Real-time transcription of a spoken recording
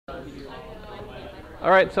All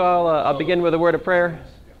right, so I'll begin with a word of prayer.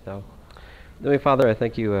 So, Heavenly Father, I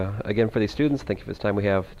thank you again for these students. Thank you for this time we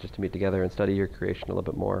have just to meet together and study your creation a little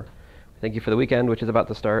bit more. Thank you for the weekend, which is about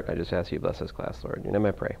to start. I just ask you to bless this class, Lord. In your name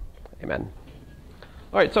I pray. Amen.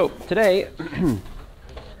 All right, so today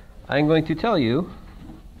I'm going to tell you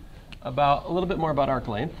about a little bit more about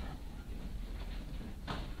arclength.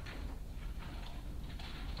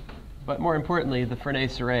 But more importantly, the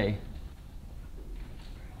Frenet-Frame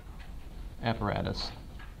apparatus,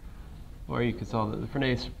 or you could call it the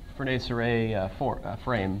Frenet-Frame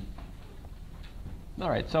frame. All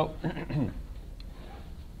right, so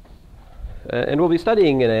and we'll be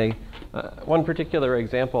studying in a one particular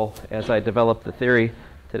example as I develop the theory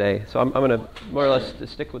today. So I'm going to more or less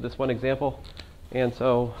stick with this one example, and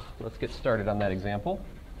so let's get started on that example.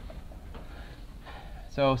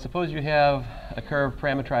 So suppose you have a curve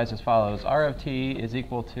parametrized as follows. R of t is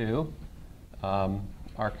equal to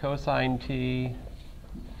r cosine t,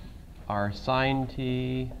 r sine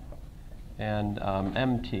t, and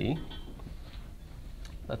mt.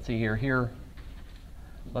 Let's see here. Here,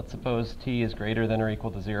 let's suppose t is greater than or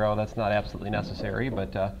equal to 0. That's not absolutely necessary,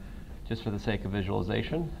 but just for the sake of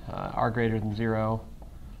visualization, r greater than 0,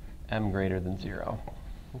 m greater than 0.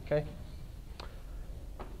 Okay?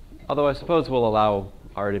 Although I suppose we'll allow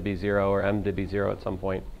r to be 0 or m to be 0 at some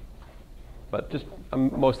point. But just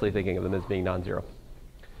I'm mostly thinking of them as being non-zero.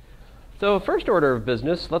 So first order of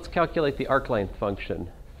business, let's calculate the arclength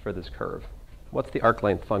function for this curve. What's the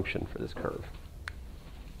arclength function for this curve?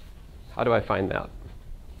 How do I find that?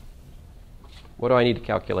 What do I need to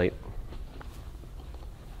calculate?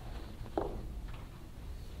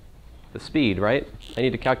 The speed, right? I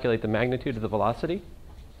need to calculate the magnitude of the velocity.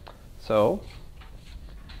 So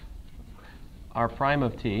r prime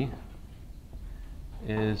of t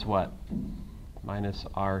is what? Minus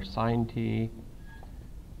r sine t,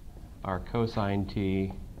 r cosine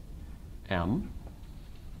t, m.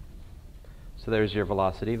 So there's your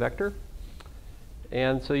velocity vector.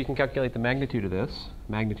 And so you can calculate the magnitude of this.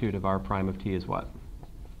 Magnitude of r prime of t is what?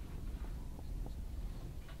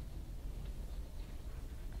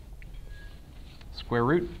 Square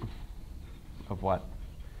root of what?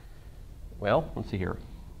 Well, let's see here.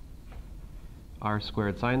 R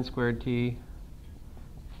squared sine squared t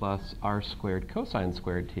plus r squared cosine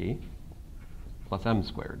squared t plus m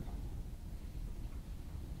squared.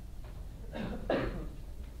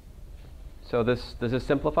 So does this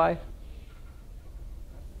simplify?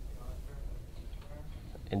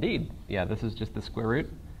 Indeed. Yeah, this is just the square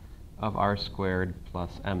root of r squared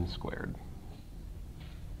plus m squared.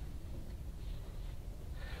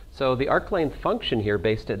 So the arclength function here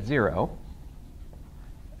based at 0,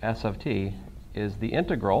 s of t, is the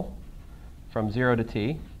integral from 0 to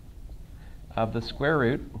t of the square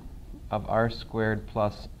root of r squared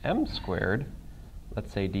plus m squared,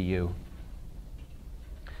 let's say du.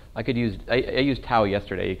 I could use, I used tau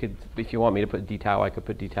yesterday. You could, if you want me to put d tau, I could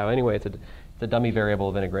put d tau. Anyway, it's a dummy variable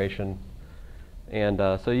of integration. And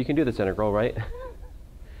so you can do this integral, right?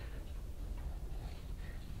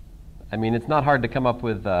 I mean, it's not hard to come up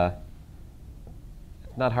with, you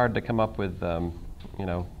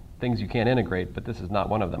know, things you can't integrate, but this is not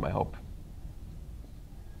one of them, I hope.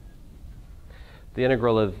 The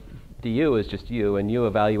integral of du is just u, and u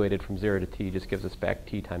evaluated from 0 to t just gives us back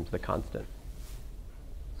t times the constant.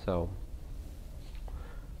 So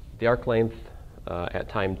the arc length at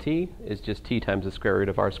time t is just t times the square root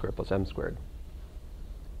of r squared plus m squared.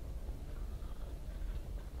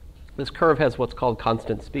 This curve has what's called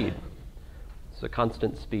constant speed. It's a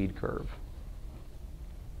constant speed curve.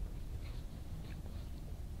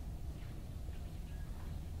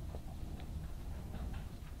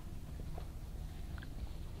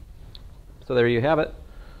 So there you have it.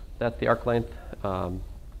 That's the arc length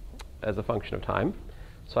as a function of time.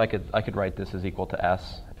 So I could write this as equal to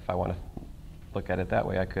s. If I want to look at it that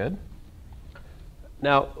way, I could.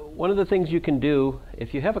 Now, one of the things you can do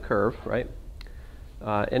if you have a curve, right,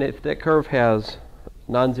 and if that curve has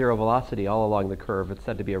non-zero velocity all along the curve, it's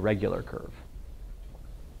said to be a regular curve.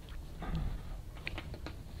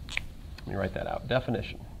 Let me write that out.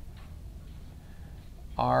 Definition.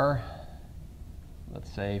 R, let's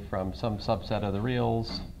say from some subset of the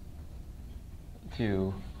reals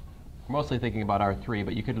to, mostly thinking about R3,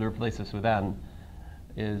 but you could replace this with n,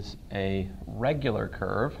 is a regular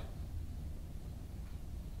curve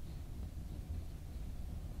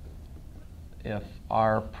if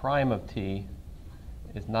r prime of t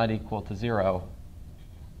is not equal to 0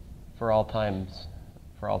 for all times,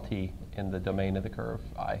 for all t in the domain of the curve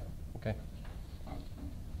I. Okay?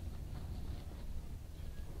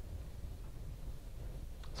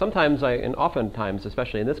 sometimes and oftentimes,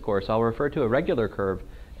 especially in this course, I'll refer to a regular curve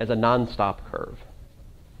as a non-stop curve.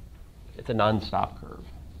 It's a non-stop curve.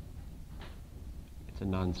 It's a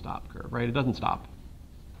non-stop curve, right? It doesn't stop.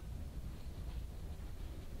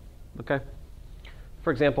 Okay?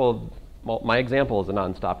 For example, well, my example is a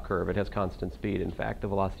non-stop curve. It has constant speed. In fact, the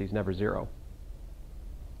velocity is never zero.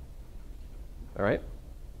 All right?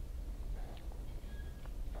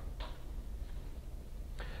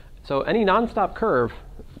 So any non-stop curve,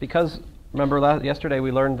 because remember yesterday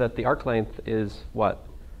we learned that the arc length is what?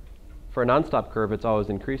 For a non-stop curve, it's always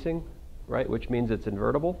increasing, right? Which means it's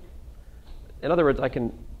invertible. In other words, I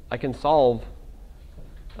can solve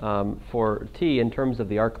for t in terms of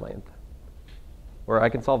the arc length, or I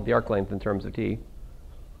can solve the arc length in terms of t.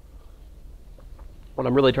 What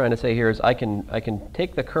I'm really trying to say here is I can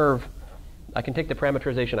take the curve, I can take the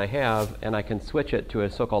parametrization I have, and I can switch it to a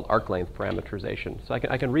so-called arc length parametrization. So I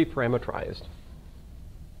can reparametrize.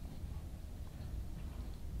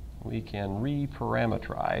 We can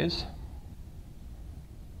reparametrize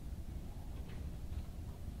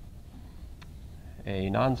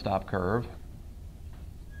a non-stop curve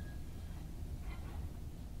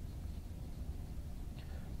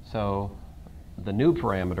so the new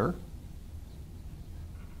parameter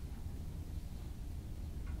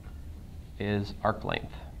is arc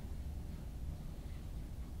length.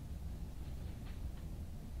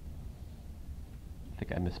 I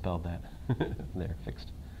think I misspelled that. There,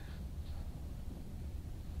 fixed.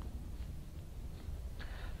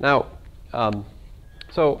 Now,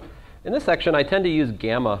 so in this section, I tend to use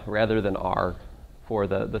gamma rather than r for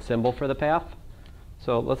the symbol for the path.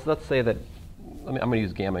 So let's say that, I'm going to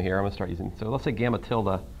use gamma here. I'm going to start using, so let's say gamma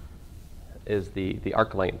tilde is the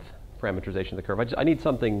arc length parameterization of the curve. I need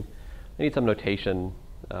something, I need some notation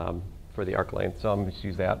for the arc length, so I'm going to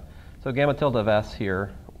use that. So gamma tilde of s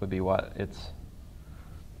here would be what? It's,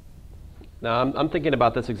 now I'm thinking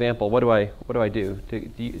about this example. What do I do?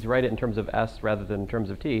 To write it in terms of s rather than in terms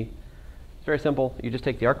of t? It's very simple. You just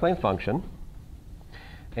take the arc length function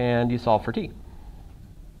and you solve for t.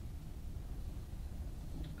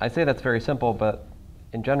 I say that's very simple, but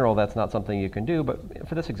in general that's not something you can do, but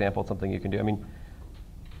for this example it's something you can do. I mean,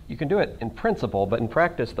 you can do it in principle, but in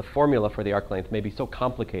practice the formula for the arc length may be so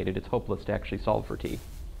complicated it's hopeless to actually solve for t,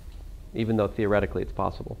 even though theoretically it's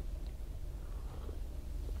possible.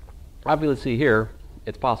 Obviously here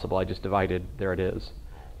it's possible. I just divided, there it is.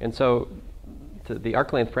 And so the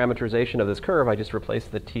arc length parameterization of this curve, I just replace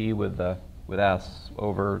the t with s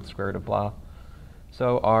over the square root of blah.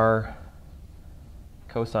 So our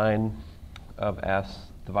cosine of s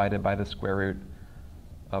divided by the square root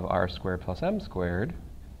of r squared plus m squared,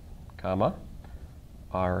 comma,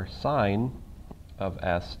 r sine of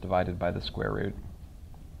s divided by the square root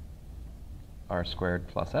r squared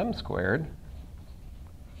plus m squared,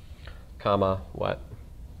 comma, what?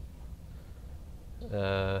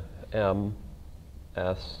 M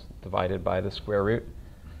s divided by the square root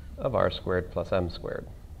of r squared plus m squared.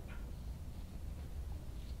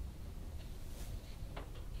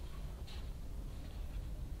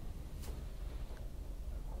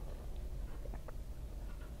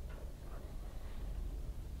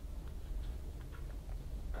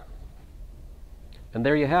 And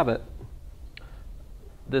there you have it.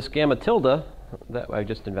 This gamma tilde that I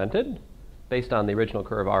just invented, based on the original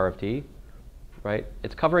curve r of t, right?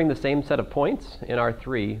 It's covering the same set of points in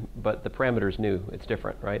R3, but the parameter is new. It's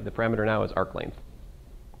different, right? The parameter now is arc length.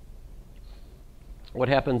 What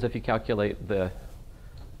happens if you calculate gamma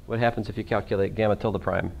tilde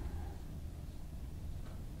prime?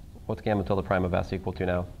 What's gamma tilde prime of s equal to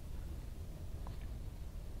now?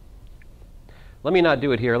 Let me not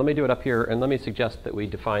do it here. Let me do it up here, and let me suggest that we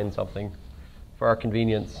define something for our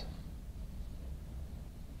convenience.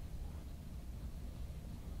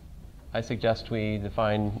 I suggest we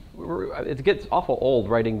define, it gets awful old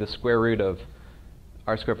writing the square root of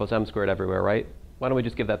r squared plus m squared everywhere, right? Why don't we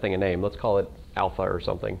just give that thing a name? Let's call it alpha or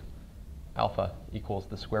something. Alpha equals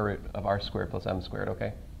the square root of r squared plus m squared,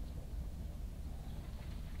 okay?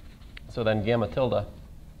 So then gamma tilde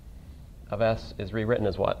of s is rewritten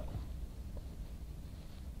as what?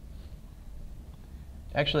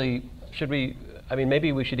 Actually, should we, I mean,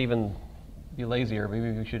 maybe we should even be lazier.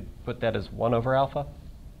 Maybe we should put that as 1 over alpha.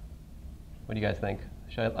 What do you guys think?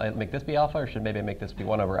 Should I make this be alpha, or should maybe I make this be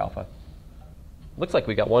 1 over alpha? Looks like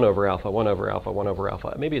we got 1 over alpha, 1 over alpha, 1 over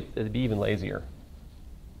alpha. Maybe it'd be even lazier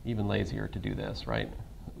to do this, right?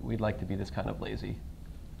 We'd like to be this kind of lazy.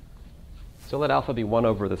 So let alpha be 1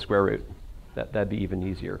 over the square root. That'd be even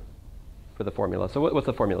easier for the formula. So what's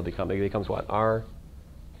the formula become? It becomes what? R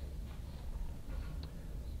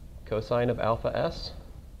cosine of alpha s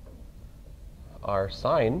r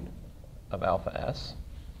sine of alpha s.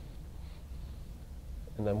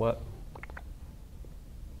 And then what?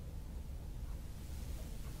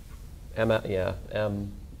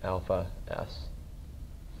 M alpha s.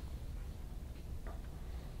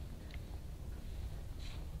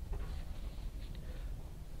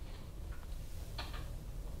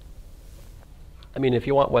 I mean, if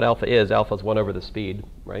you want what alpha is 1 over the speed,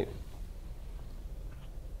 right?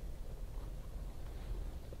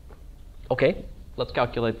 Okay, let's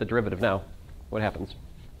calculate the derivative now. What happens?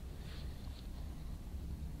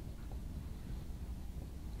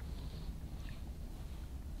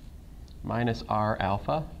 Minus r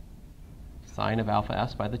alpha, sine of alpha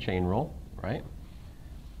s by the chain rule, right?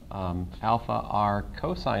 Alpha r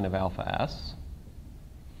cosine of alpha s,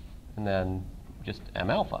 and then just m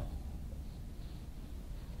alpha.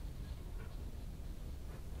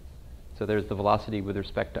 So there's the velocity with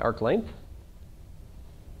respect to arc length,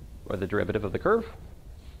 or the derivative of the curve.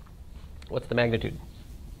 What's the magnitude?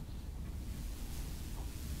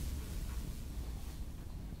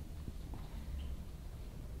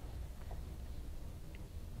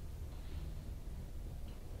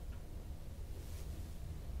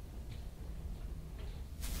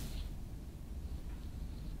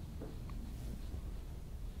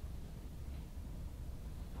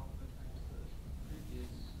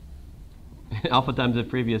 Alpha times the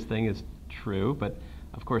previous thing is true, but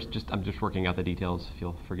of course, I'm just working out the details, if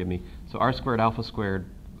you'll forgive me. So r squared alpha squared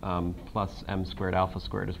plus m squared alpha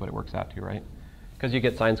squared is what it works out to, right? Because you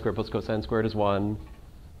get sine squared plus cosine squared is 1.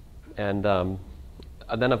 And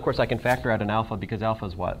then, of course, I can factor out an alpha because alpha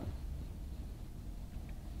is what?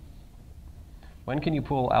 When can you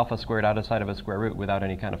pull alpha squared outside of a square root without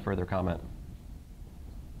any kind of further comment?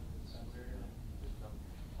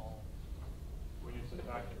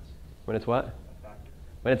 When it's what?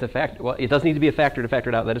 When it's a factor. Well, it doesn't need to be a factor to factor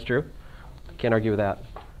it out. That is true. Can't argue with that.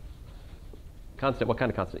 Constant. What kind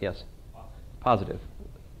of constant? Yes. Positive.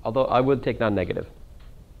 Although I would take non-negative.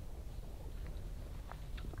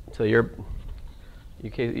 So you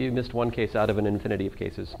missed one case out of an infinity of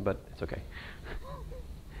cases, but it's okay.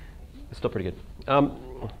 It's still pretty good.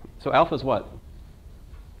 So alpha is what?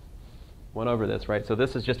 1 over this, right? So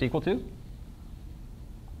this is just equal to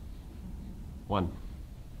 1.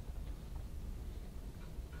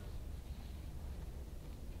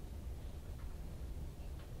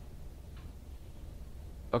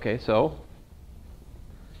 Okay, so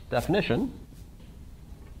definition,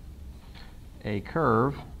 a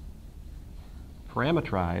curve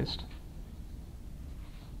parametrized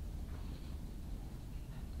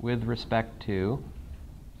with respect to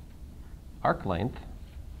arc length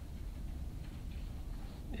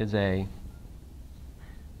is a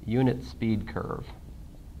unit speed curve.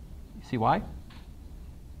 You see why?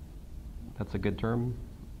 That's a good term,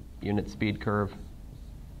 unit speed curve.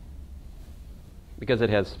 Because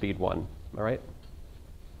it has speed 1, all right?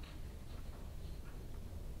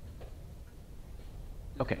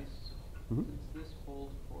 Okay. Does this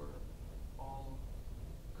hold for all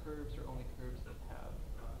curves or only curves that have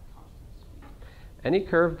constant speed? Any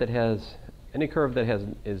curve that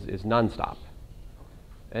is nonstop.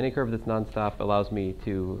 Any curve that's nonstop allows me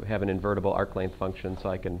to have an invertible arc length function, so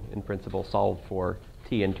I can, in principle, solve for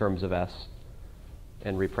t in terms of s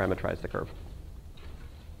and reparametrize the curve.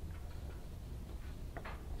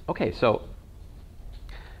 Okay, so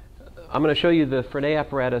I'm going to show you the Frenet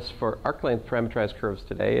apparatus for arc length parametrized curves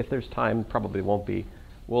today. If there's time, probably won't be.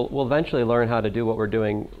 We'll eventually learn how to do what we're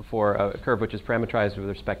doing for a curve which is parametrized with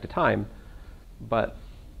respect to time. But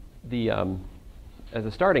as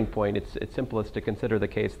a starting point, it's simplest to consider the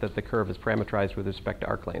case that the curve is parametrized with respect to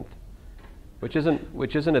arc length, which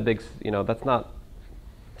isn't a big, that's not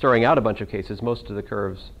throwing out a bunch of cases. Most of the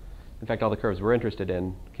curves, in fact, all the curves we're interested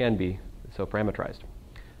in can be so parametrized.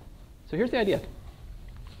 So here's the idea.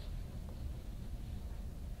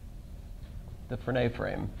 The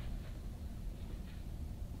Frenet-Frame.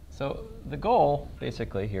 So the goal,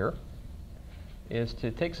 basically, here is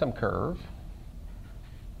to take some curve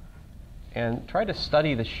and try to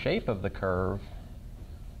study the shape of the curve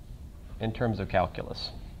in terms of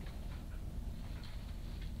calculus.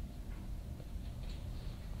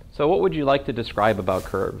 So what would you like to describe about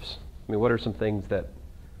curves? I mean, what are some things that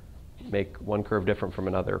make one curve different from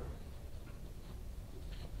another?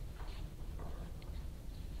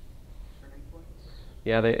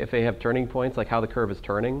 Yeah, if they have turning points, like how the curve is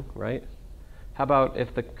turning, right? How about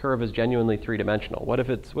if the curve is genuinely three-dimensional? What if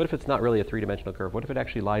it's not really a three-dimensional curve? What if it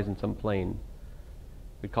actually lies in some plane?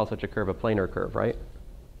 We'd call such a curve a planar curve, right?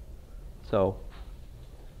 So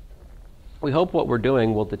we hope what we're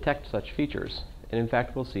doing will detect such features, and in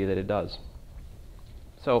fact, we'll see that it does.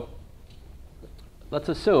 So let's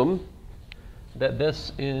assume that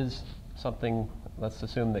this is something, let's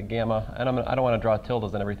assume that gamma, and I don't want to draw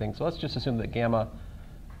tildes and everything, so let's just assume that gamma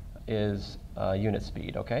is unit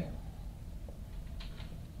speed, okay?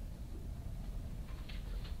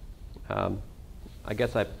 I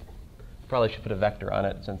guess I probably should put a vector on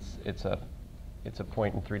it since it's a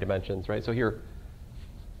point in 3 dimensions, right? So here,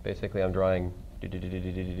 basically I'm drawing,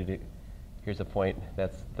 here's a point,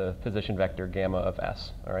 that's the position vector gamma of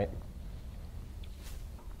s, all right?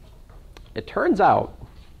 It turns out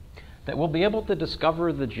that we'll be able to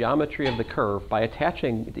discover the geometry of the curve by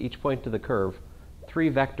attaching to each point of the curve 3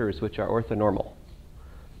 vectors which are orthonormal.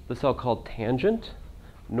 The so-called tangent,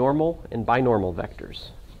 normal, and binormal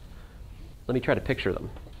vectors. Let me try to picture them.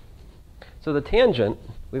 So the tangent,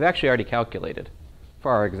 we've actually already calculated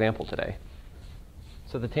for our example today.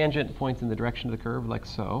 So the tangent points in the direction of the curve like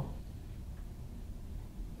so.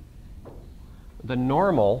 The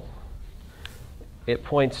normal, it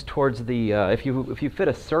points towards the, if you fit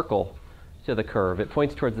a circle to the curve, it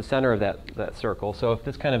points towards the center of that circle. So if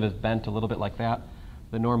this kind of is bent a little bit like that,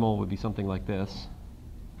 the normal would be something like this,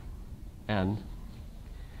 n.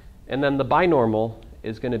 And then the binormal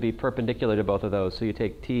is going to be perpendicular to both of those. So you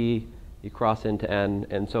take t, you cross into n,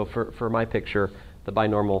 and so for my picture, the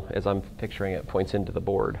binormal, as I'm picturing it, points into the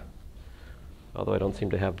board. Although I don't seem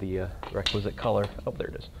to have the requisite color. Oh, there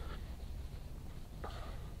it is.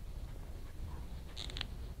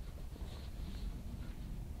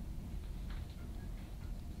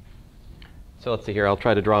 So let's see here, I'll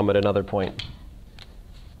try to draw them at another point.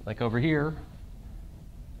 Like over here,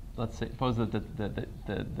 let's suppose that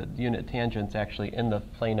the unit tangent's actually in the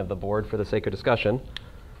plane of the board for the sake of discussion.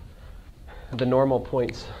 The normal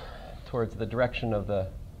points towards the direction of the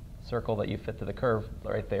circle that you fit to the curve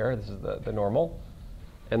right there. This is the normal.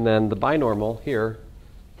 And then the binormal here,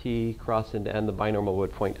 t cross into n, the binormal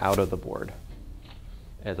would point out of the board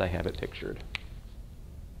as I have it pictured.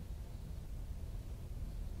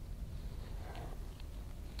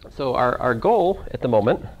 So our goal at the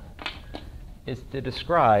moment is to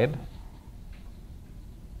describe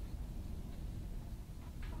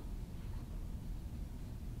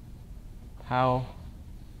how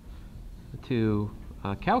to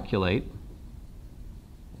calculate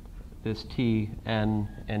this t, n,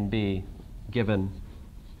 and b given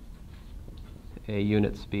a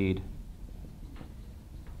unit speed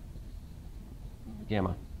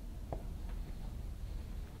gamma.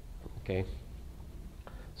 Okay.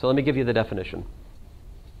 So let me give you the definition.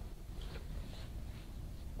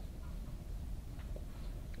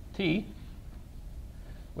 T,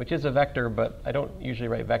 which is a vector, but I don't usually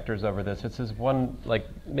write vectors over this. This is one, like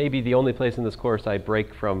maybe the only place in this course I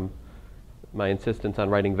break from my insistence on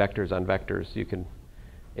writing vectors on vectors. You can,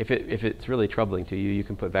 if it's really troubling to you, you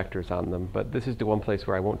can put vectors on them. But this is the one place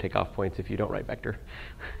where I won't take off points if you don't write vector.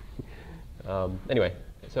 Anyway,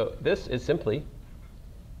 so this is simply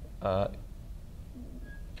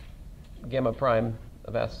gamma prime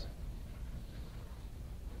of s.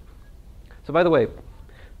 So by the way,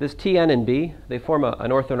 this Tn and b, they form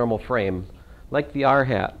an orthonormal frame, like the r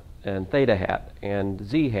hat and theta hat and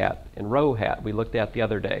z hat and rho hat we looked at the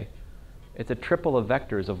other day. It's a triple of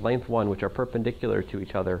vectors of length 1 which are perpendicular to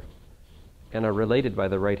each other and are related by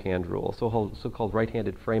the right-hand rule, so-called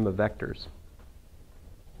right-handed frame of vectors.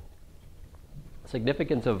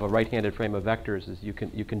 Significance of a right-handed frame of vectors is you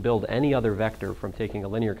can build any other vector from taking a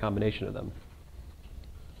linear combination of them.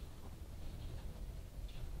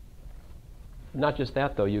 Not just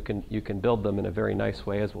that, though, you can build them in a very nice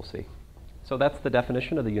way, as we'll see. So that's the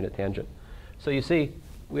definition of the unit tangent. So you see,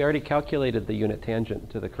 we already calculated the unit tangent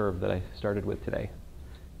to the curve that I started with today.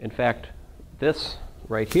 In fact, this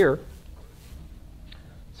right here,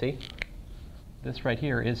 see, this right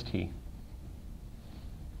here is t.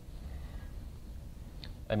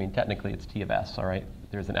 I mean, technically it's t of s, all right?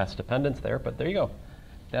 There's an s dependence there, but there you go.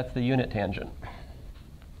 That's the unit tangent.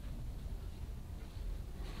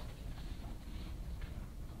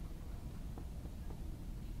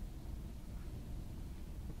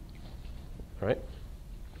 All right?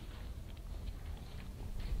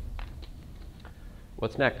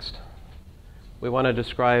 What's next? We want to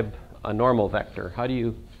describe a normal vector. How do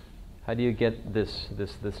you get this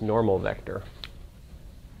normal vector?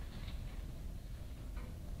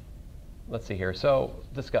 Let's see here. So,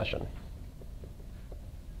 discussion.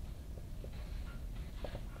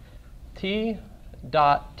 T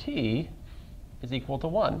dot t is equal to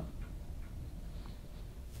 1.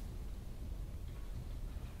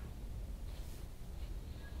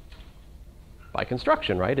 By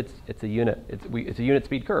construction, right? It's a unit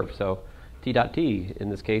speed curve. So t dot t in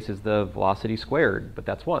this case is the velocity squared, but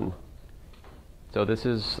that's 1. So this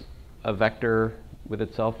is a vector with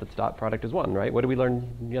itself, its dot product is 1, right? What did we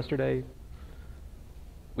learn yesterday?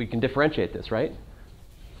 We can differentiate this, right?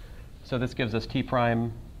 So this gives us t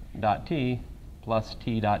prime dot t plus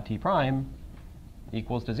t dot t prime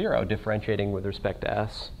equals to 0, differentiating with respect to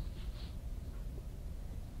s.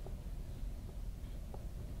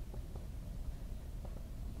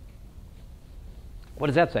 What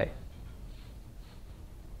does that say?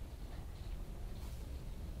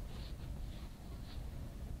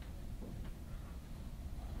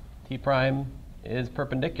 T prime is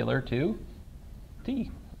perpendicular to t,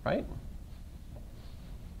 right?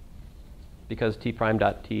 Because t prime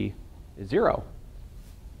dot t is 0.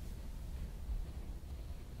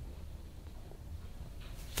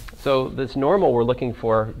 So this normal we're looking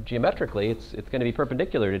for geometrically, it's going to be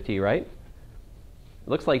perpendicular to t, right? It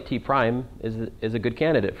looks like t prime is a good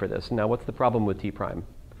candidate for this. Now, what's the problem with t prime?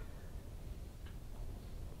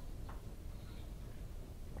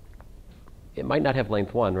 It might not have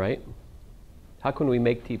length 1, right? How can we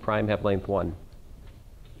make t prime have length 1?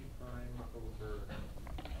 T prime over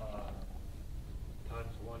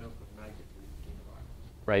times 1 over magnitude t prime.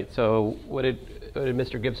 Right. So what did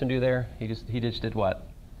Mr. Gibson do there? He just did what?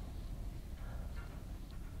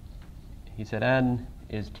 He said n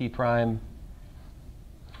is t prime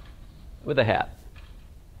with a hat.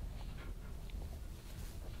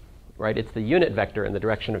 Right? It's the unit vector in the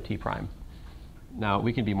direction of t prime. Now,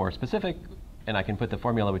 we can be more specific, and I can put the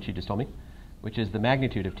formula which you just told me, which is the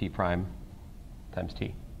magnitude of t prime times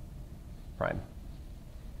t prime.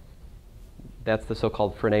 That's the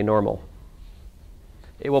so-called Frenet normal.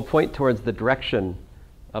 It will point towards the direction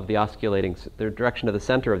of the direction of the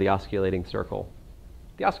center of the osculating circle.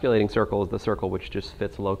 The osculating circle is the circle which just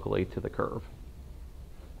fits locally to the curve.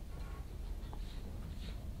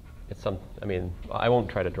 I won't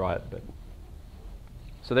try to draw it, but.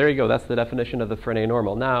 So there you go, that's the definition of the Frenet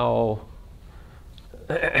normal. Now,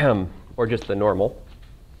 or just the normal.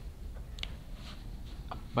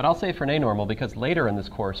 But I'll say Frenet normal because later in this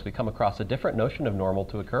course we come across a different notion of normal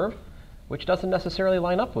to a curve, which doesn't necessarily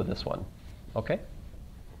line up with this one. Okay?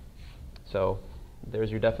 So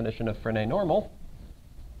there's your definition of Frenet normal.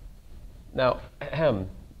 Now,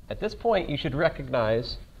 at this point you should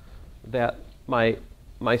recognize that my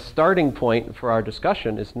starting point for our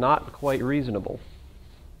discussion is not quite reasonable.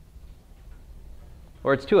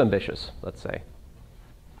 Or it's too ambitious, let's say.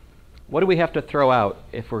 What do we have to throw out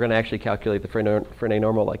if we're going to actually calculate the Frenet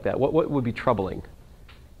normal like that? What would be troubling?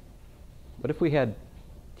 What if we had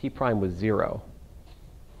t prime was 0?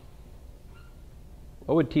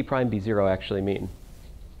 What would t prime be 0 actually mean?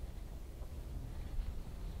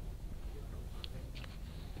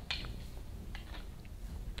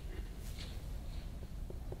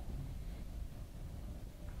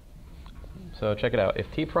 So check it out.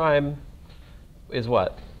 If t prime is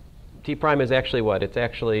what? T prime is actually what? It's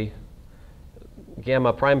actually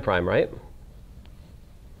gamma prime prime, right?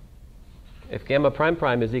 If gamma prime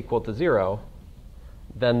prime is equal to 0,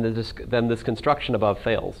 then this construction above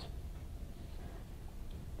fails.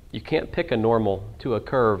 You can't pick a normal to a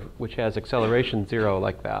curve which has acceleration 0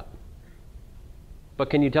 like that.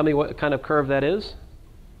 But can you tell me what kind of curve that is?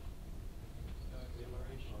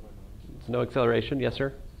 It's no acceleration. Yes,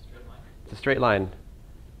 sir? It's a straight line.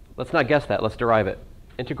 Let's not guess that. Let's derive it.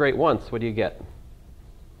 Integrate once. What do you get?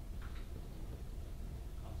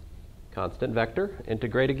 Constant vector.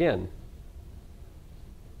 Integrate again.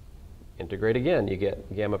 Integrate again. You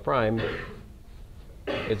get gamma prime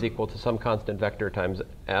is equal to some constant vector times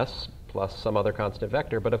s plus some other constant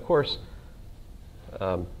vector. But of course,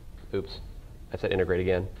 oops, I said integrate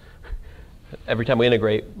again. Every time we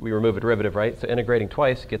integrate, we remove a derivative, right? So integrating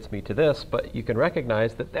twice gets me to this, but you can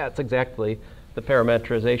recognize that that's exactly the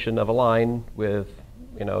parametrization of a line with,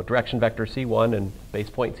 direction vector c1 and base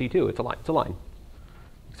point c2. It's a line. It's a line.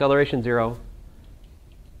 Acceleration 0,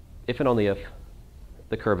 if and only if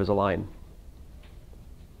the curve is a line.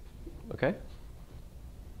 Okay?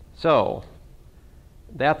 So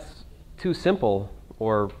that's too simple,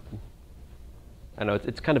 or I know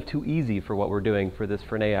it's kind of too easy for what we're doing for this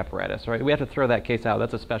Frenet apparatus, right? We have to throw that case out.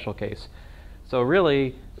 That's a special case. So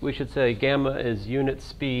really, we should say gamma is unit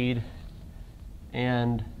speed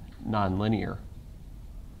and nonlinear.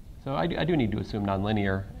 So I do need to assume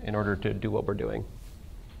nonlinear in order to do what we're doing.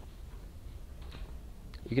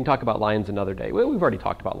 You can talk about lines another day. We've already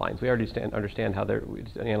talked about lines. We already understand how we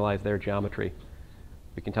analyze their geometry.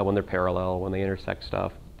 We can tell when they're parallel, when they intersect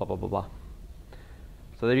stuff, blah, blah, blah, blah.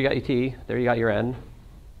 So there you got your t, there you got your n.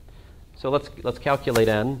 So let's calculate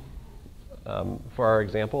n for our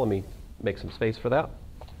example. Let me make some space for that.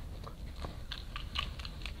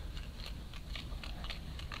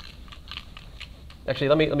 Actually,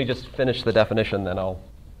 let me just finish the definition, then I'll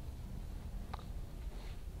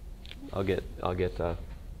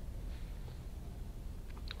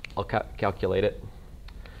calculate it.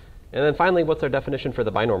 And then finally, what's our definition for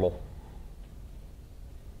the binormal?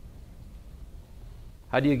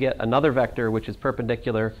 How do you get another vector which is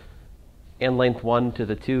perpendicular and length 1 to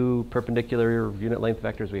the two perpendicular unit length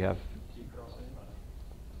vectors we have?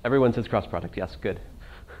 Everyone says cross product. Yes, good.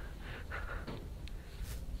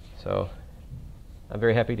 So I'm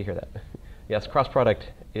very happy to hear that. Yes, cross product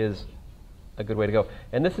is a good way to go.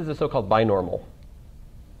 And this is the so-called binormal.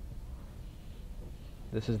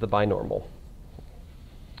 This is the binormal.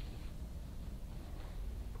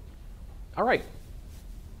 All right.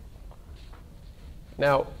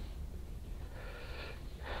 Now,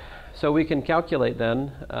 so we can calculate then,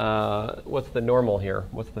 what's the normal here?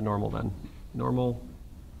 What's the normal then? Normal.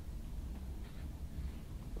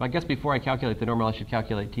 I guess before I calculate the normal, I should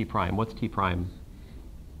calculate t prime. What's t prime?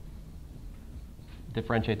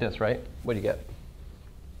 Differentiate this, right? What do you get?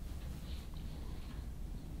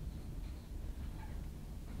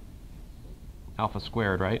 Alpha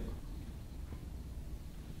squared, right?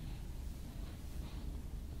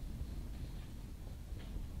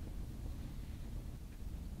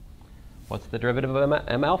 What's the derivative of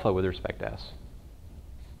m alpha with respect to s?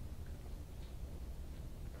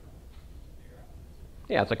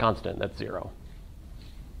 Yeah, it's a constant. That's 0.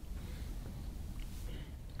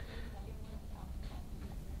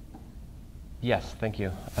 Yes, thank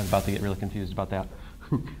you. I was about to get really confused about that.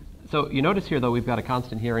 So you notice here, though, we've got a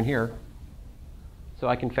constant here and here. So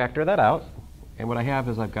I can factor that out. And what I have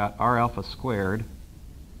is I've got r alpha squared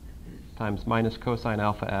times minus cosine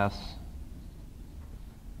alpha s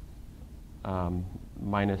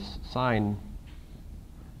minus sine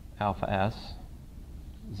alpha s,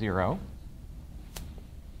 0.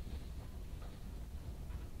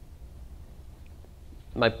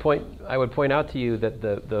 My point, I would point out to you that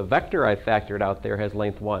the vector I factored out there has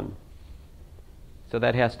length 1. So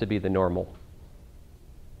that has to be the normal.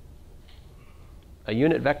 A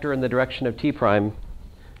unit vector in the direction of t prime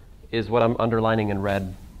is what I'm underlining in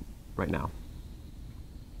red right now.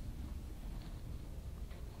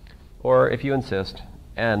 Or if you insist,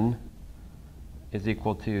 n is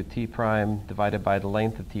equal to t prime divided by the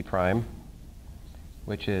length of t prime,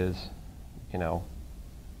 which is, you know,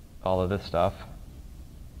 all of this stuff.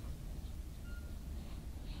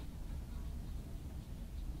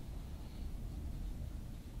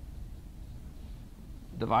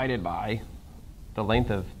 Divided by the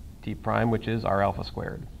length of t prime, which is r alpha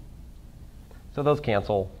squared. So those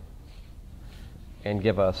cancel and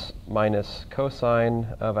give us minus cosine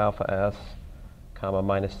of alpha s, comma,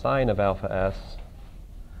 minus sine of alpha s,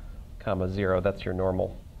 comma, 0. That's your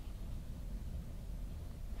normal.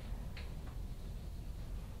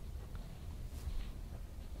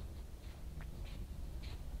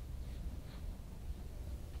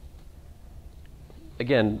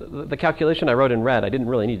 Again, the calculation I wrote in red, I didn't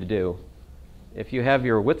really need to do. If you have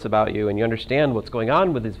your wits about you and you understand what's going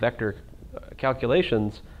on with these vector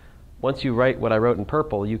calculations, once you write what I wrote in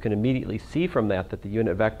purple, you can immediately see from that that the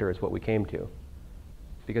unit vector is what we came to.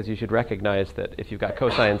 Because you should recognize that if you've got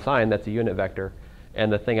cosine and sine, that's a unit vector,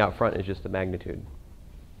 and the thing out front is just the magnitude.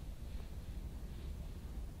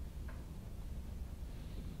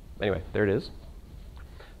 Anyway, there it is.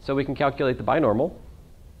 So we can calculate the binormal.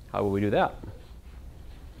 How will we do that?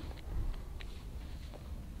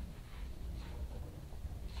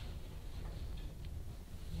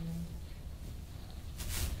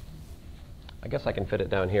 I guess I can fit it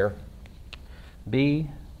down here. B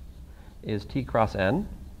is t cross n.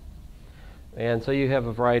 And so you have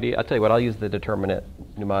a variety. I'll tell you what, I'll use the determinate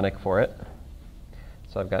mnemonic for it.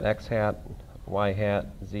 So I've got x hat, y hat,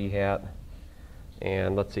 z hat,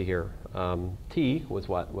 and let's see here. T was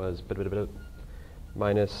what? Was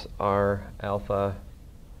minus r alpha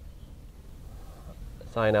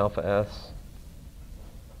sine alpha s.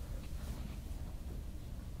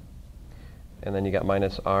 And then you got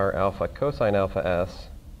minus r alpha cosine alpha s,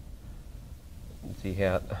 z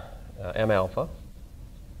hat, m alpha.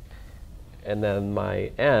 And then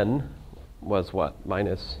my n was what?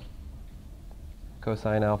 Minus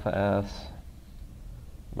cosine alpha s,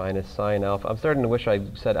 minus sine alpha. I'm starting to wish I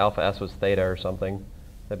said alpha s was theta or something.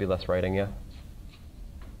 That'd be less writing, yeah?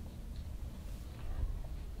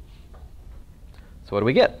 So what do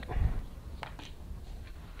we get?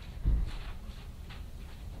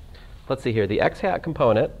 Let's see here. The x hat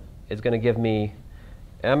component is going to give me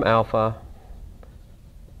m alpha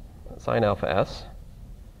sine alpha s.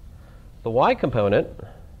 The y component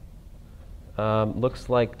looks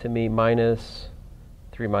like to me minus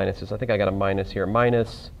 3 minuses. I think I got a minus here.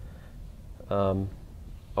 Minus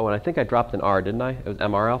Oh, and I think I dropped an R, didn't I? It was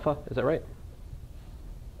MR alpha, is that right?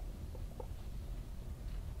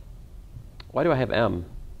 Why do I have M?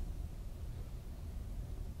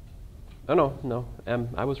 Oh, no, M.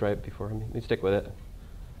 I was right before. Let me stick with it.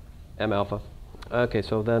 M alpha. Okay,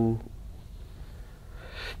 so then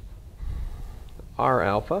R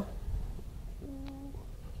alpha.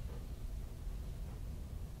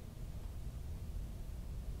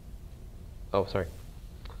 Oh, sorry.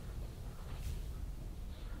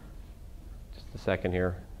 Just a second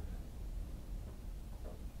here.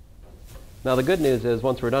 Now the good news is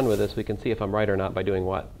once we're done with this, we can see if I'm right or not by doing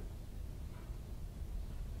what?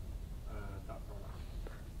 Dot product.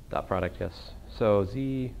 Dot product, yes. So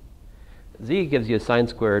z gives you sine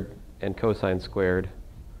squared and cosine squared.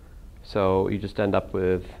 So you just end up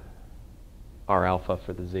with R alpha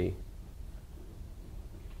for the z.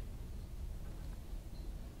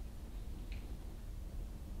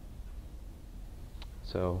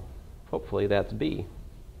 So hopefully that's B.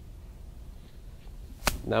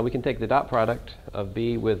 Now we can take the dot product of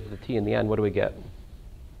B with the t in the end. What do we get?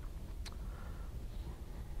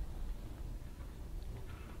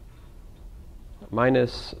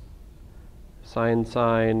 Minus sine,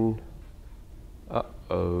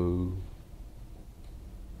 uh-oh.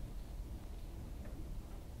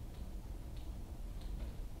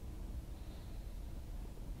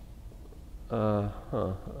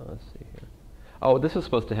 Let's see here. Oh, this is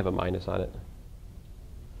supposed to have a minus on it.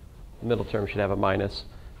 The middle term should have a minus.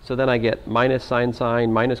 So then I get minus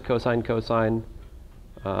sine, minus cosine.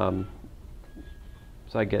 So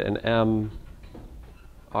I get an m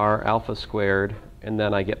r alpha squared, and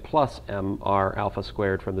then I get plus m r alpha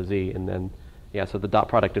squared from the z, and then, yeah, so the dot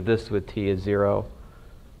product of this with t is 0.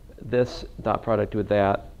 This dot product with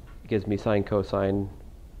that gives me sine cosine,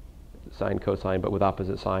 but with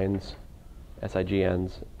opposite signs,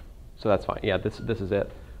 SIGNs. So that's fine. Yeah, this is it.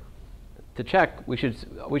 To check, we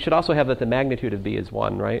should also have that the magnitude of B is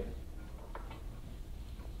 1, right?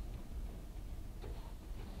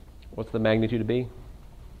 What's the magnitude of B?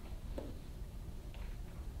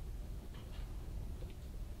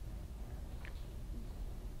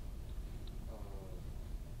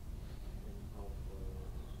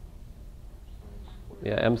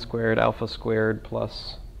 Yeah, m squared alpha squared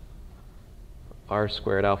plus r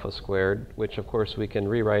squared alpha squared, which of course we can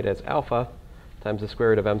rewrite as alpha times the square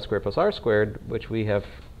root of m squared plus r squared, which we have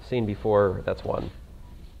seen before, that's 1.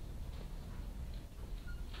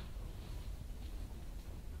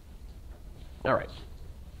 All right.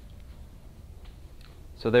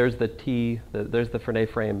 So there's the T, there's the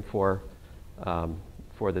Frenet-Frame for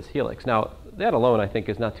this helix. Now, that alone I think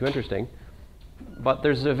is not too interesting, but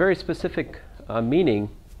there's a very specific meaning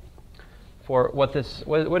for what this,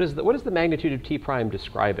 what is the magnitude of T prime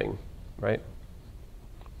describing, right?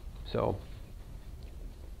 So,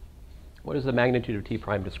 what is the magnitude of T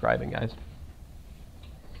prime describing, guys?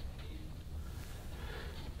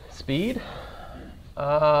 Speed?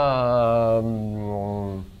 Let's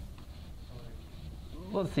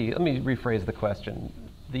see, let me rephrase the question.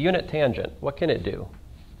 The unit tangent, what can it do?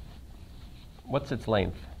 What's its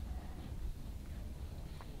length?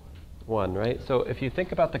 1, right? So if you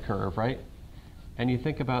think about the curve, right, and you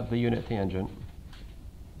think about the unit tangent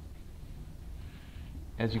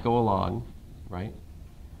as you go along, right?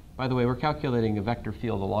 By the way, we're calculating a vector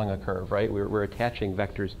field along a curve, right? We're attaching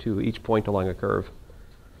vectors to each point along a curve.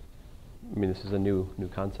 I mean, this is a new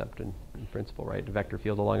concept in principle, right? A vector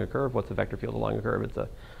field along a curve. What's a vector field along a curve? It's an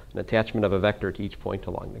attachment of a vector to each point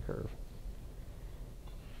along the curve.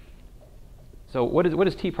 So what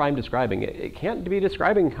is T prime describing? It can't be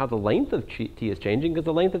describing how the length of T is changing, because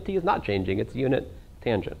the length of T is not changing. It's unit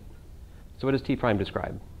tangent. So what does T prime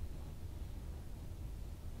describe?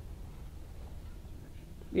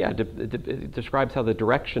 Yeah, it describes how the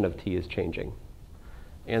direction of T is changing.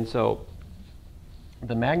 And so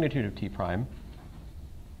the magnitude of T prime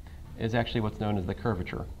is actually what's known as the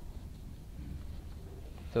curvature.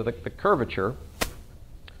 So the curvature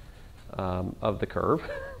of the curve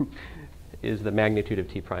is the magnitude of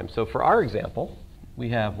T prime. So for our example, we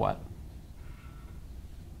have what?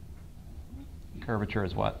 Curvature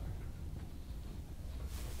is what?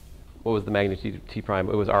 What was the magnitude of T prime?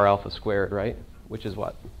 It was R alpha squared, right? Which is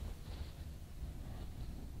what?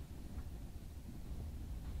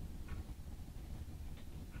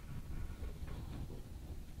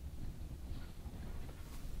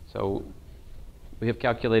 So we have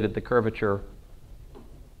calculated the curvature.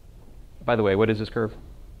 By the way, what is this curve?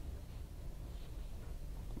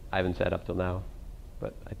 I haven't said up till now,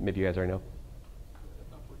 but maybe you guys already know.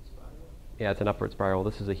 Upward spiral. Yeah, it's an upward spiral.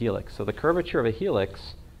 This is a helix. So the curvature of a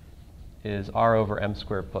helix is r over m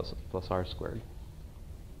squared plus r squared.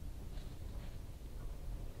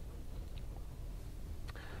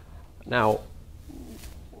 Now,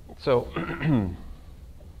 so,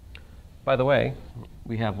 by the way,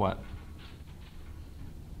 we have what?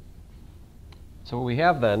 So what we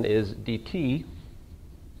have then is dt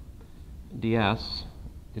ds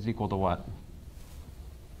is equal to what?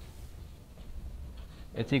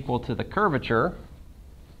 It's equal to the curvature,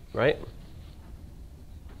 right,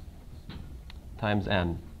 times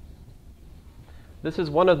n. This is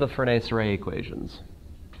one of the Frenet-Frame equations.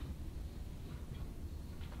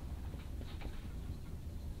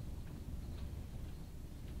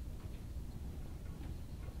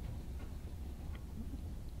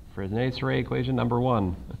 Frenet-Frame equation number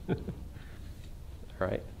 1. All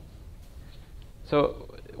right.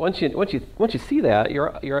 So once you see that,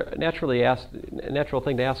 you're naturally asked. A natural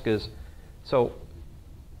thing to ask is, so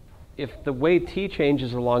if the way t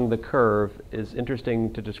changes along the curve is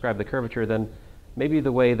interesting to describe the curvature, then maybe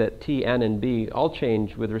the way that t, n, and b all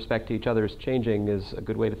change with respect to each other's changing is a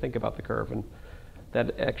good way to think about the curve, and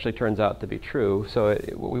that actually turns out to be true. So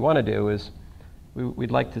what we want to do is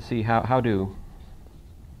we'd like to see how do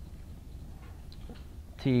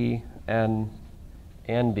t, n,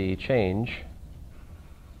 and b change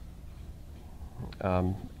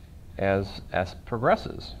as s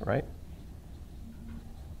progresses, right?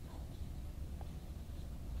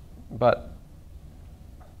 But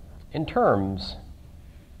in terms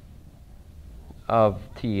of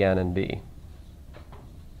t, n, and b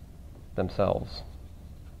themselves.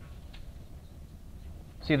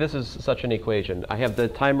 See, this is such an equation. I have the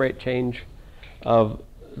time rate change of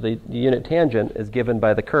the unit tangent is given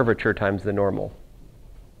by the curvature times the normal.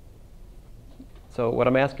 So what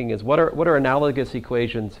I'm asking is, what are analogous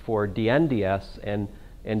equations for dn ds and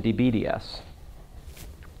db ds?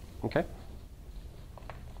 Okay?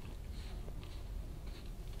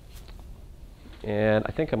 And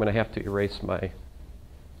I think I'm going to have to erase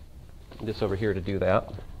this over here to do that.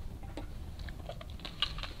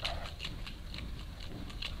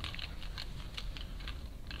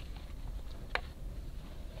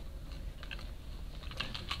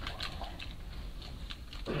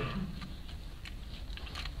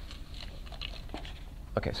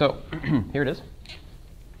 Okay, so here it is.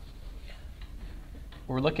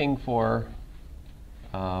 We're looking for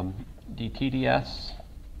dt ds,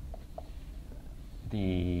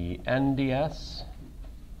 the nds,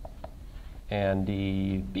 and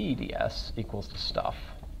the bds equals to stuff.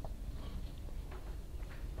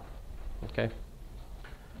 Okay.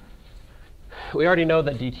 We already know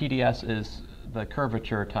that dt ds is the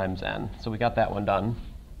curvature times n, so we got that one done.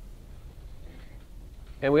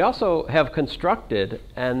 And we also have constructed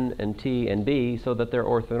n and t and b so that they're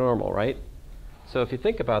orthonormal, right? So if you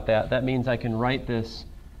think about that, that means I can write this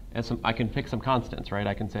as I can pick some constants, right?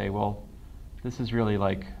 I can say, well, this is really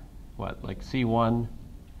like, what, like c1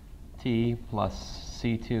 t plus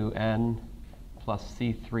c2 n plus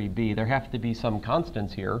c3 b. There have to be some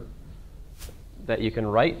constants here that you can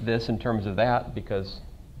write this in terms of that because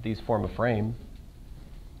these form a frame.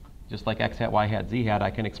 Just like x hat, y hat, z hat,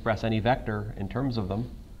 I can express any vector in terms of them.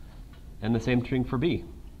 And the same thing for b.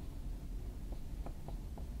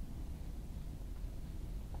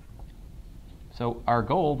 So our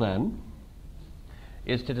goal then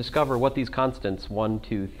is to discover what these constants 1,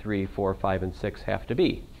 2, 3, 4, 5, and 6 have to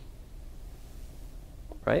be.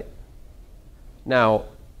 Right? Now,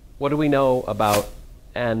 what do we know about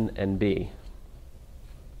n and b?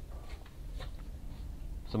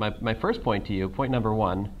 So my first point to you, point number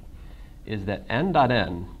 1, is that n dot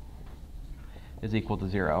n is equal to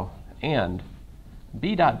 0, and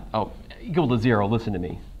b dot, equal to 0, listen to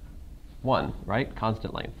me, 1, right?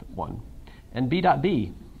 Constant length, 1. And b dot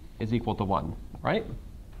b is equal to 1, right?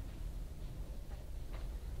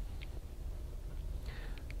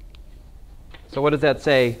 So what does that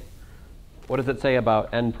say? What does it say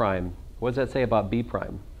about n prime? What does that say about b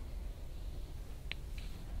prime?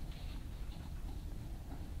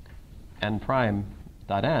 N prime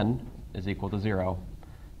dot n is equal to 0.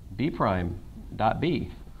 B prime dot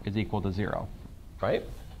b is equal to 0, right?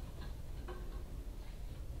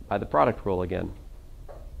 By the product rule again.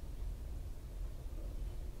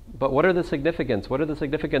 But what are the significance? What are the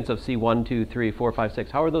significance of C1, 2, 3, 4, 5,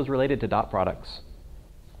 6? How are those related to dot products?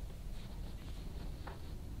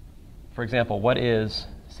 For example, what is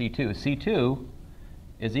C2? C2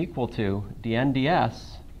 is equal to dn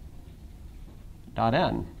ds dot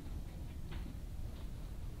n.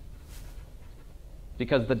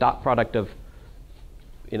 Because the dot product of,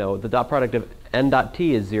 the dot product of n dot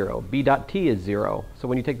t is 0, b dot t is 0. So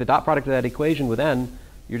when you take the dot product of that equation with n,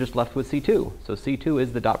 you're just left with C2. So C2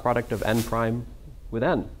 is the dot product of n prime with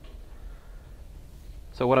n.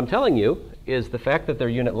 So what I'm telling you is the fact that their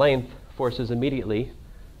unit length forces immediately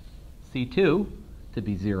C2 to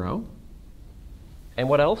be 0. And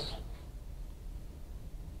what else?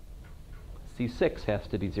 C6 has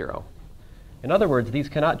to be 0. In other words, these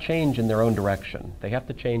cannot change in their own direction. They have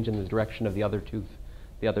to change in the direction of the other two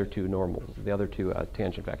normals, the other two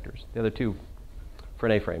tangent vectors, the other two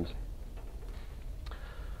Frenet-frames.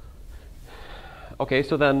 Okay,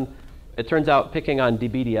 so then it turns out picking on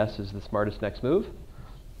dBds is the smartest next move.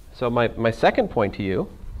 So my second point to you,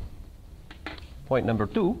 point number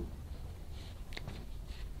 2,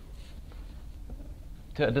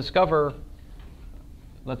 to discover,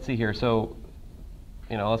 let's see here, so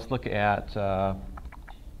let's look at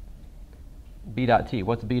b dot t.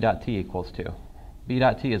 What's b dot t equals to? B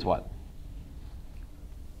dot t is what?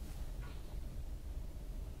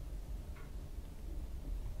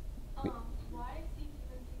 Why C2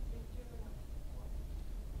 and C6 are not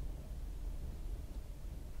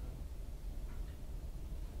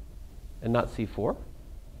C4? And not C4?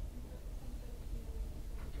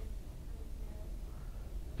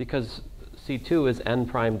 Because C2 is n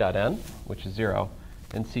prime dot n, which is 0,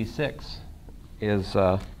 and C6 is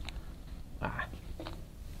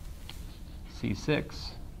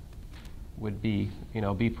C6 would be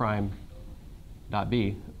b prime dot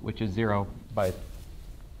b, which is 0 by.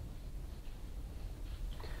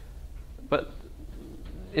 But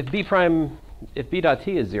if b dot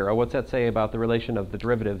t is 0, what's that say about the relation of the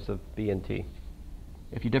derivatives of b and t?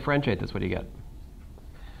 If you differentiate this, what do you get?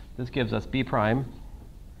 This gives us b prime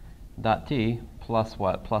dot t plus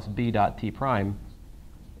what? Plus b dot t prime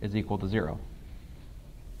is equal to 0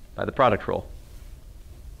 by the product rule.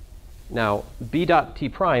 Now, b dot t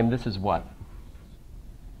prime, this is what?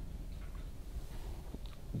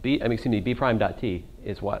 B prime dot t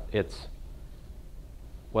is what? It's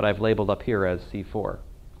what I've labeled up here as C4.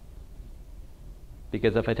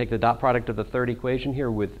 Because if I take the dot product of the third equation here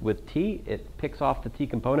with t, it picks off the t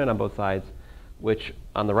component on both sides, which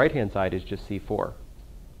on the right-hand side is just C4.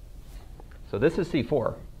 So this is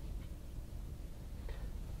C4.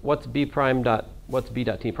 What's b dot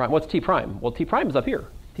t prime? What's t prime? Well, t prime is up here.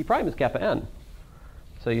 T prime is kappa n.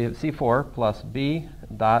 So you have C4 plus b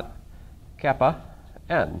dot kappa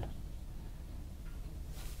n.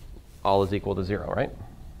 All is equal to 0, right?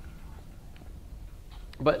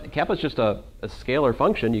 But kappa is just a scalar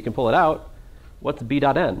function. You can pull it out. What's b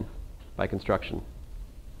dot n by construction?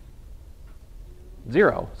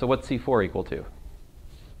 0. So what's C4 equal to?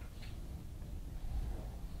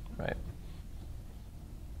 Right.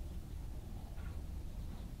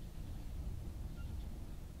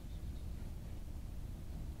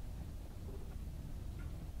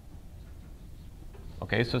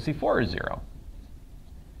 Okay, so C4 is 0.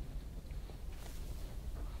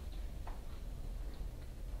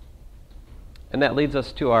 And that leads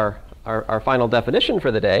us to our final definition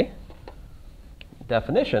for the day.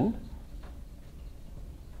 Definition,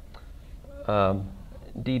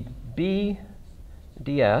 dB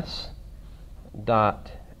ds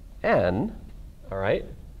dot n, all right,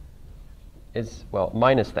 is, well,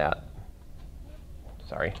 minus that.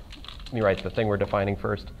 Sorry, let me write the thing we're defining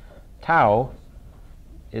first. Tau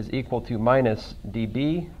is equal to minus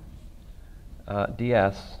dB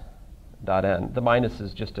ds dot n. The minus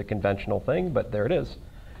is just a conventional thing, but there it is.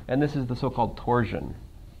 And this is the so-called torsion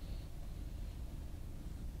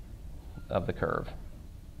of the curve.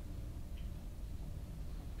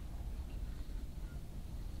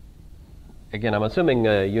 Again, I'm assuming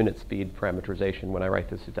a unit speed parametrization when I write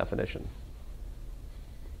this definition.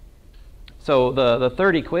 So the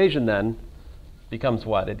third equation then becomes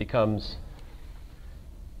what? It becomes,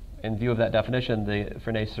 in view of that definition, the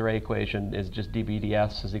Frenet-Serret equation is just dB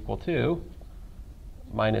ds is equal to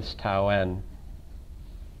minus tau n.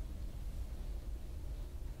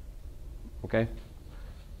 Okay?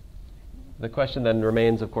 The question then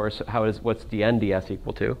remains, of course, what's dn ds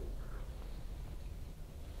equal to?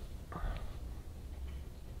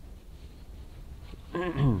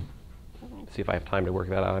 See if I have time to work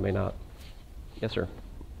that out. I may not. Yes, sir.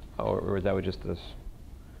 Oh, or is that with just this?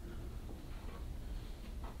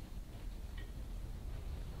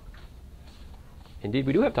 Indeed,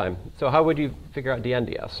 we do have time. So how would you figure out dn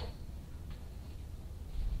ds?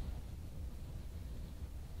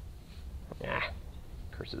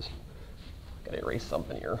 Curses. Got to erase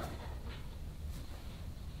something here.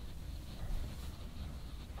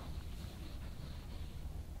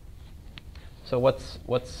 So what's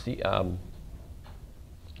C,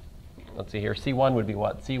 let's see here. C1 would be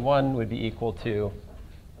what? C1 would be equal to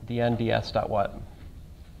dn ds dot what?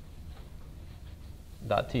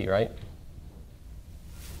 Dot t, right?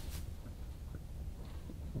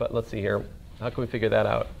 But let's see here. How can we figure that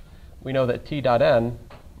out? We know that t dot n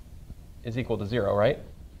is equal to 0, right?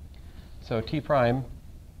 So T prime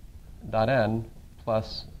dot n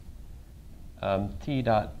plus T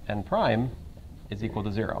dot n prime is equal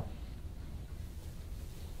to 0.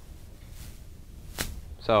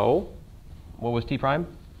 So what was T prime?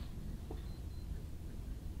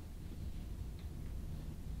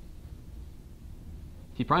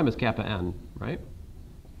 T prime is kappa n, right?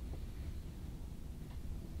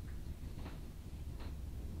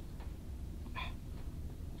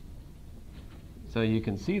 So you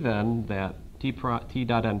can see then that T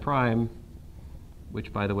dot n prime,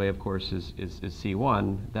 which by the way, of course, is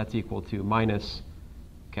C1, that's equal to minus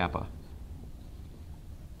kappa.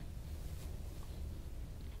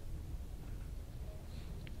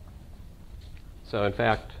 So in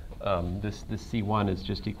fact, this C1 is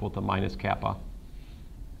just equal to minus kappa.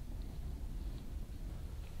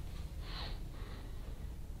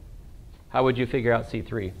 How would you figure out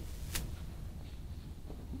C3?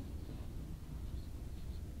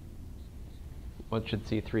 What should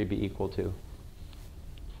C3 be equal to?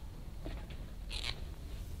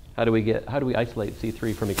 How do we isolate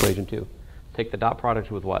C3 from equation 2? Take the dot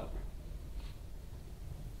product with what?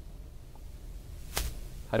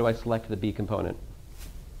 How do I select the B component?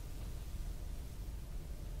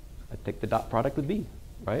 I take the dot product with B,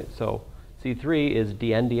 right? So C3 is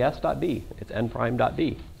dn ds dot B. It's n prime dot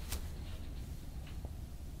B.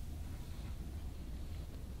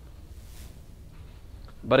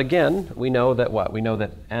 But again, we know that what? We know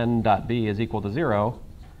that n dot b is equal to 0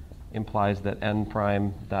 implies that n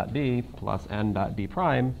prime dot b plus n dot b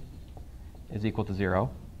prime is equal to 0,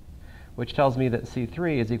 which tells me that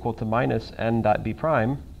C3 is equal to minus n dot b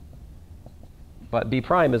prime. But b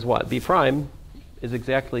prime is what? B prime is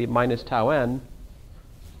exactly minus tau n.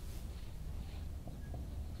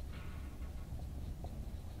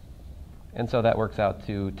 And so that works out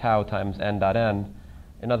to tau times n dot n.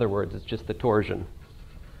 In other words, it's just the torsion.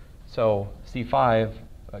 So C3,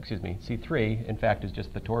 in fact, is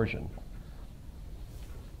just the torsion.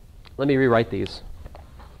 Let me rewrite these.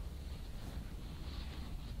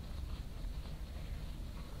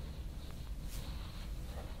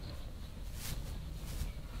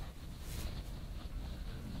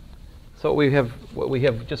 So what we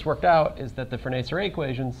have just worked out is that the Frenet-Frame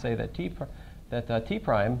equations say that T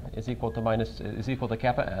prime is equal to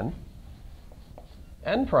kappa n.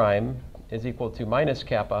 N prime is equal to minus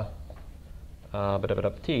kappa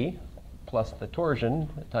T plus the torsion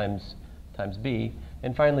times B.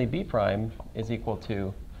 And finally, B prime is equal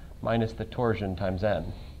to minus the torsion times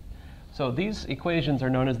n. So these equations are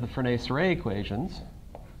known as the Frenet-Frame equations.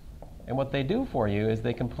 And what they do for you is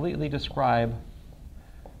they completely describe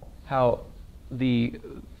how the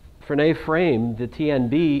Frenet-Frame, the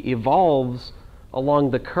TNB, evolves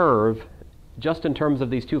along the curve just in terms of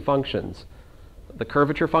these two functions, the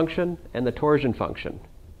curvature function and the torsion function.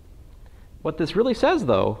 What this really says,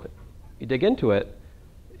 though, you dig into it,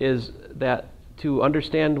 is that to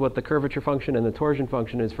understand what the curvature function and the torsion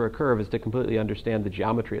function is for a curve is to completely understand the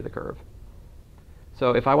geometry of the curve.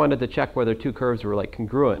 So if I wanted to check whether two curves were like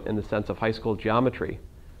congruent in the sense of high school geometry,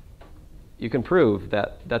 you can prove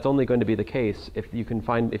that that's only going to be the case if you can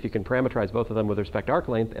parametrize both of them with respect to arc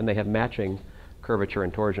length and they have matching curvature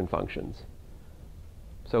and torsion functions.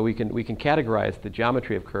 So we can categorize the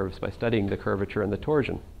geometry of curves by studying the curvature and the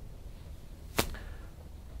torsion.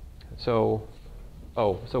 So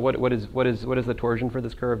what is the torsion for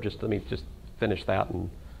this curve? Let me finish that, and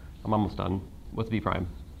I'm almost done. What's B prime?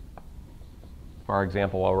 For our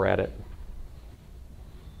example, while we're at it.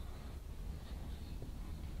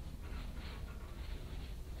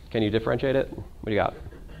 Can you differentiate it? What do you got?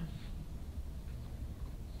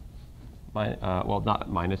 Well, not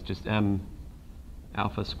minus, just m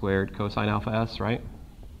alpha squared cosine alpha s, right?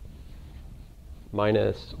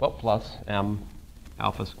 Minus, well, plus m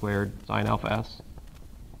alpha squared sine alpha s.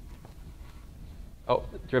 Oh,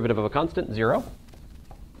 derivative of a constant, 0.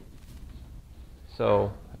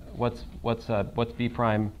 So what's b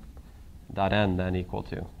prime dot n then equal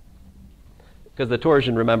to? Because the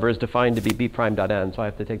torsion, remember, is defined to be b prime dot n, so I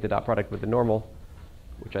have to take the dot product with the normal,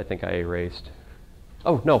 which I think I erased.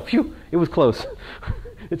 Oh, no, phew, it was close.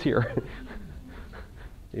 It's here.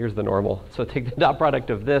 Here's the normal. So take the dot product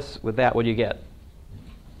of this with that, what do you get?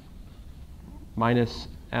 Minus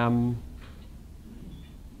m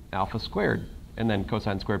alpha squared, and then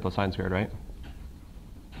cosine squared plus sine squared, right?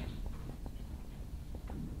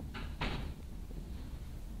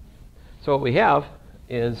 So what we have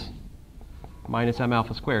is minus m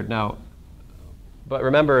alpha squared. Now, but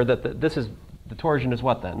remember that the torsion is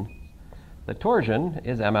what then? The torsion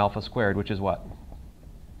is m alpha squared, which is what?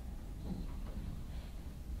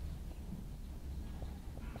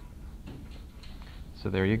 So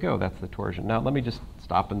there you go, that's the torsion. Now let me just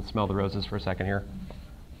stop and smell the roses for a second here.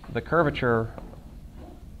 The curvature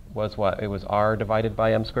was what? It was r divided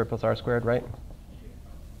by m squared plus r squared, right?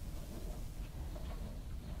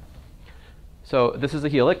 So this is a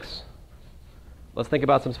helix. Let's think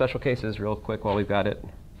about some special cases real quick while we've got it.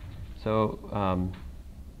 So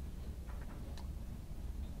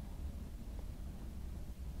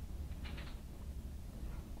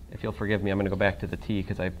if you'll forgive me, I'm going to go back to the t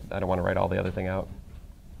because I don't want to write all the other thing out.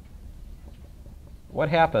 What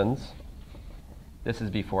happens, this is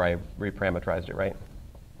before I reparametrized it, right?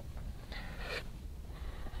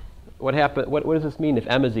 What does this mean if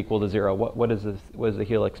m is equal to 0? What does the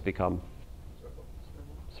helix become?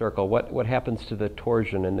 Circle. What happens to the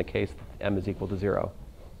torsion in the case that m is equal to 0?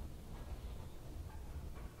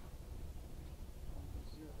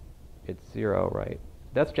 It's 0, right?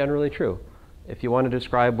 That's generally true. If you want to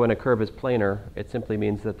describe when a curve is planar, it simply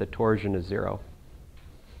means that the torsion is 0.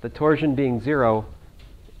 The torsion being 0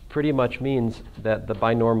 pretty much means that the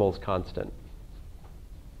binormal is constant.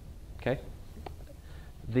 Okay?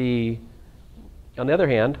 On the other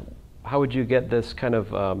hand, how would you get this kind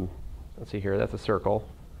of, let's see here, that's a circle.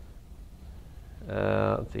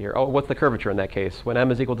 Let's see here. Oh, what's the curvature in that case? When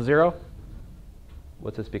m is equal to 0,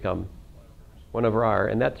 what's this become? 1 over r.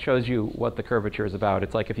 And that shows you what the curvature is about.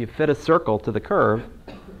 It's like if you fit a circle to the curve,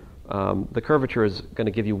 the curvature is going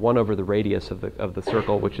to give you 1 over the radius of the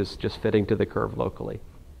circle, which is just fitting to the curve locally.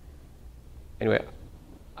 Anyway,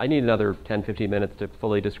 I need another 10, 15 minutes to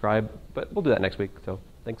fully describe, but we'll do that next week. So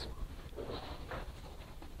thanks.